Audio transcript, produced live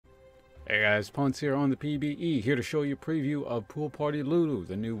Hey guys, Ponce here on the PBE, here to show you a preview of Pool Party Lulu,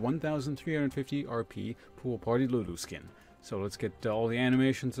 the new 1350 RP Pool Party Lulu skin. So let's get all the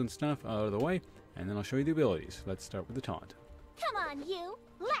animations and stuff out of the way, and then I'll show you the abilities. Let's start with the taunt. Come on, you!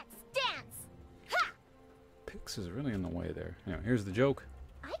 Let's dance! Ha! Pix is really in the way there. Anyway, here's the joke.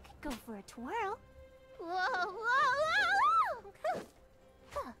 I could go for a twirl. Whoa, whoa,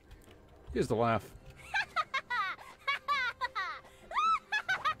 whoa! Here's the laugh.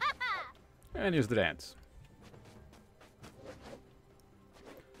 And here's the dance.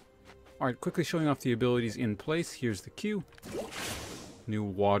 Alright, quickly showing off the abilities in place. Here's the Q. New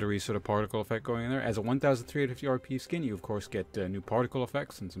watery sort of particle effect going in there. As a 1350 RP skin, you of course get new particle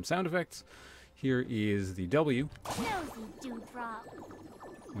effects and some sound effects. Here is the W,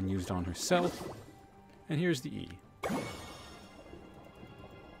 when used on herself. And here's the E.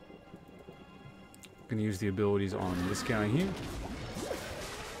 Gonna use the abilities on this guy here.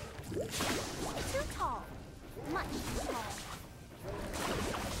 Too tall. Much too tall.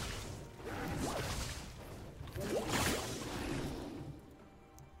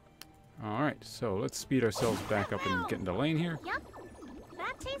 Alright, so let's speed ourselves back up and get into lane here. Yep.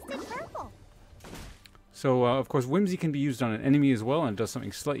 That tasted purple. So, of course, Whimsy can be used on an enemy as well, and it does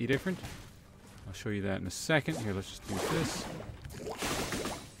something slightly different. I'll show you that in a second. Here, let's just do this.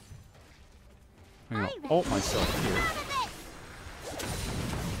 I'm going to ult myself here.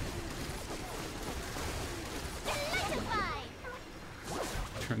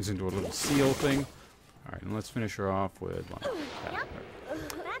 Turns into a little seal thing. Alright, and let's finish her off with one.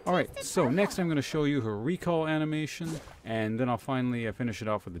 Alright, so next I'm going to show you her recall animation, and then I'll finally finish it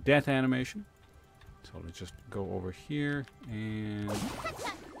off with the death animation. So let's just go over here and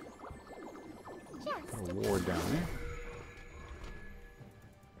put a ward down there.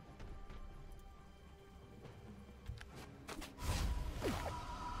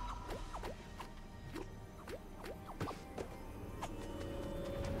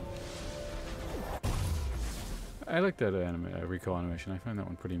 I like that recall animation. I find that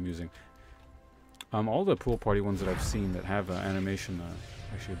one pretty amusing. All the pool party ones that I've seen that have animation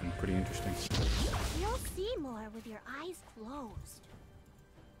actually have been pretty interesting. You'll see more with your eyes closed.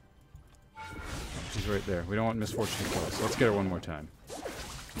 Oh, she's right there. We don't want misfortune to kill us. Let's get her one more time.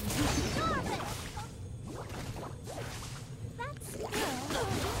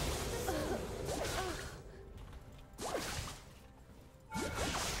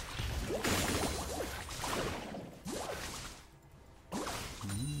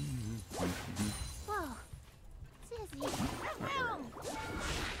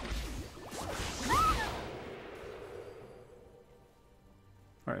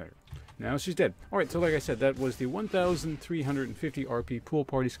 Alright, now she's dead. Alright, so like I said, that was the 1350 RP Pool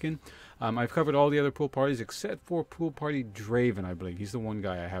Party skin. I've covered all the other pool parties except for Pool Party Draven, I believe. He's the one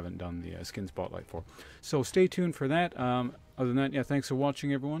guy I haven't done the skin spotlight for. So stay tuned for that. Other than that, yeah, thanks for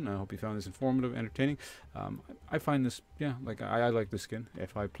watching, everyone. I hope you found this informative, entertaining. I find this, yeah, like I like the skin.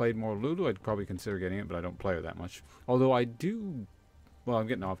 If I played more Lulu, I'd probably consider getting it, but I don't play her that much. Although I do... Well, I'm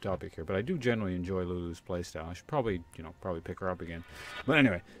getting off topic here, but I do generally enjoy Lulu's playstyle. I should probably, probably pick her up again. But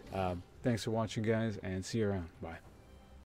anyway, thanks for watching, guys, and see you around. Bye.